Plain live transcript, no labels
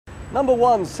Number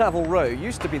 1 Savile Row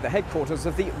used to be the headquarters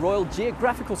of the Royal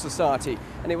Geographical Society,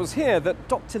 and it was here that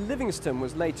Dr. Livingstone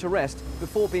was laid to rest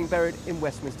before being buried in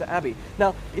Westminster Abbey.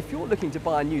 Now, if you're looking to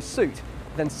buy a new suit,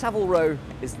 then Savile Row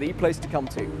is the place to come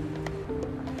to.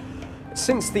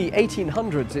 Since the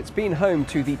 1800s, it's been home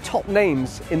to the top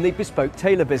names in the bespoke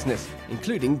tailor business,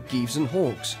 including Gieves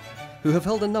Hawkes, who have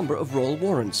held a number of royal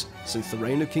warrants since the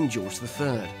reign of King George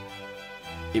III.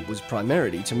 It was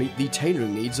primarily to meet the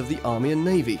tailoring needs of the Army and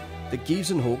Navy that Gieves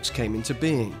Hawkes came into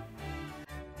being.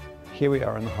 Here we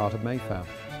are in the heart of Mayfair.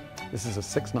 This is a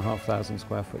 6,500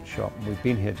 square foot shop, and we've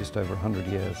been here just over 100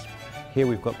 years. Here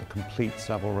we've got the complete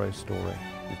Savile Row story.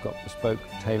 We've got bespoke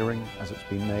tailoring as it's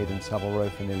been made in Savile Row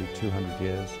for nearly 200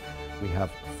 years. We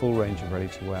have a full range of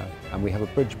ready-to-wear, and we have a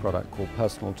bridge product called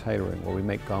personal tailoring, where we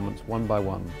make garments one by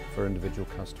one for individual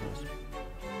customers.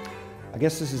 I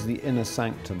guess this is the inner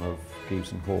sanctum of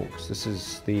Gieves Hawkes. This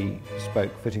is the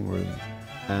bespoke fitting room,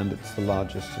 and it's the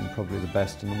largest and probably the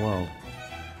best in the world.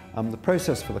 The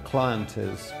process for the client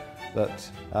is that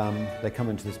they come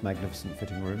into this magnificent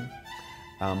fitting room,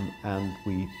 and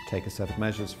we take a set of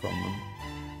measures from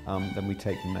them. Then we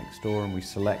take them next door and we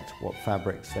select what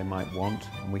fabrics they might want,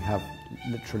 and we have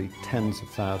literally tens of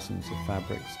thousands of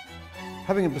fabrics.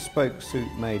 Having a bespoke suit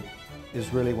made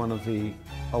is really one of the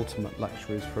ultimate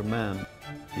luxuries for a man.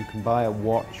 You can buy a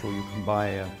watch or you can buy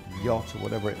a yacht or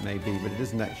whatever it may be, but it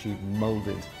isn't actually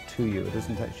moulded to you. It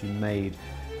isn't actually made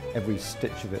every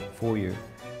stitch of it for you.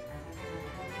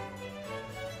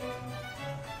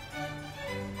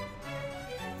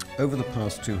 Over the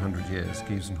past 200 years,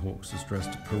 Gieves Hawkes has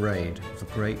dressed a parade of the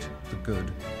great, the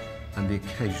good, and the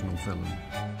occasional villain.